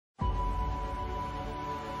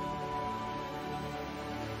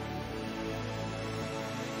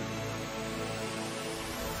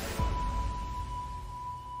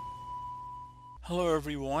Hello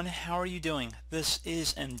everyone, how are you doing? This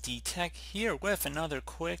is MD Tech here with another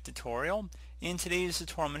quick tutorial. In today's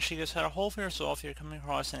tutorial, I'm going to show you guys how to hopefully resolve if you're coming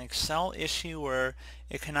across an Excel issue where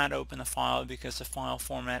it cannot open the file because the file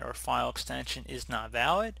format or file extension is not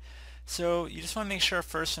valid. So you just want to make sure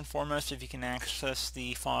first and foremost if you can access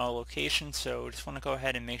the file location. So just want to go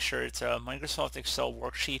ahead and make sure it's a Microsoft Excel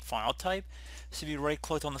worksheet file type. So if you right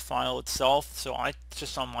click on the file itself, so I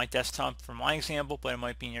just on my desktop for my example, but it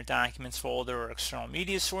might be in your documents folder or external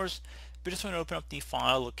media source, but just want to open up the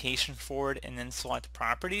file location for it and then select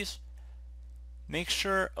properties. Make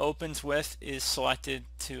sure opens with is selected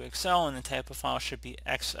to Excel and the type of file should be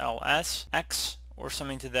XLSX or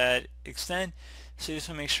something to that extent. So you just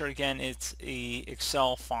want to make sure again it's a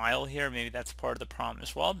Excel file here. Maybe that's part of the problem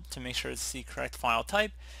as well to make sure it's the correct file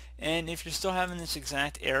type. And if you're still having this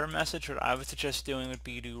exact error message, what I would suggest doing would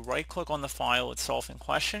be to right click on the file itself in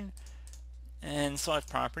question and select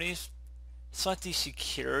properties. Select the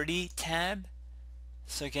security tab.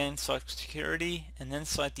 So again, select security and then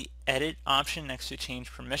select the edit option next to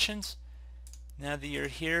change permissions. Now that you're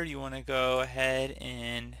here, you want to go ahead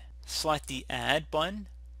and select the add button.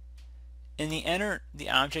 In the enter the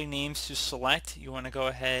object names to select, you want to go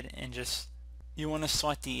ahead and you want to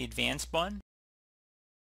select the advanced button.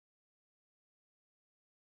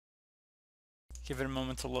 Give it a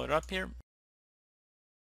moment to load up here.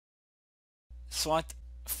 Select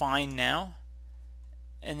find now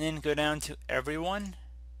and then go down to everyone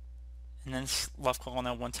and then left click on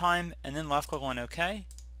that one time and then left click on OK.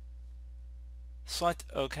 Select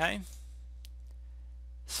OK.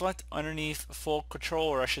 Select underneath full control,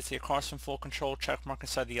 or I should say across from full control, check mark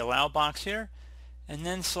inside the allow box here and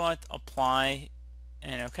then select apply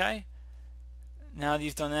and OK. Now that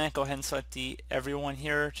you've done that, go ahead and select the everyone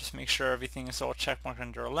here. Just make sure everything is all check marked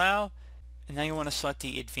under allow. And now you want to select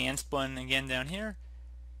the advanced button again down here.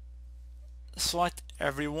 Select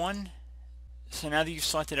everyone. So now that you've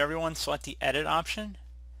selected everyone, select the edit option.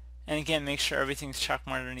 And again, make sure everything's check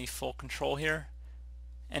marked underneath full control here.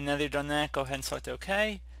 And now that you've done that, go ahead and select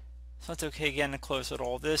OK. Select OK again to close out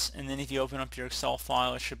all this. And then if you open up your Excel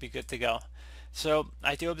file, it should be good to go. So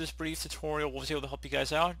I do hope this brief tutorial was able to help you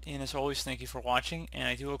guys out, and as always, thank you for watching, and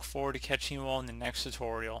I do look forward to catching you all in the next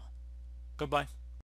tutorial. Goodbye.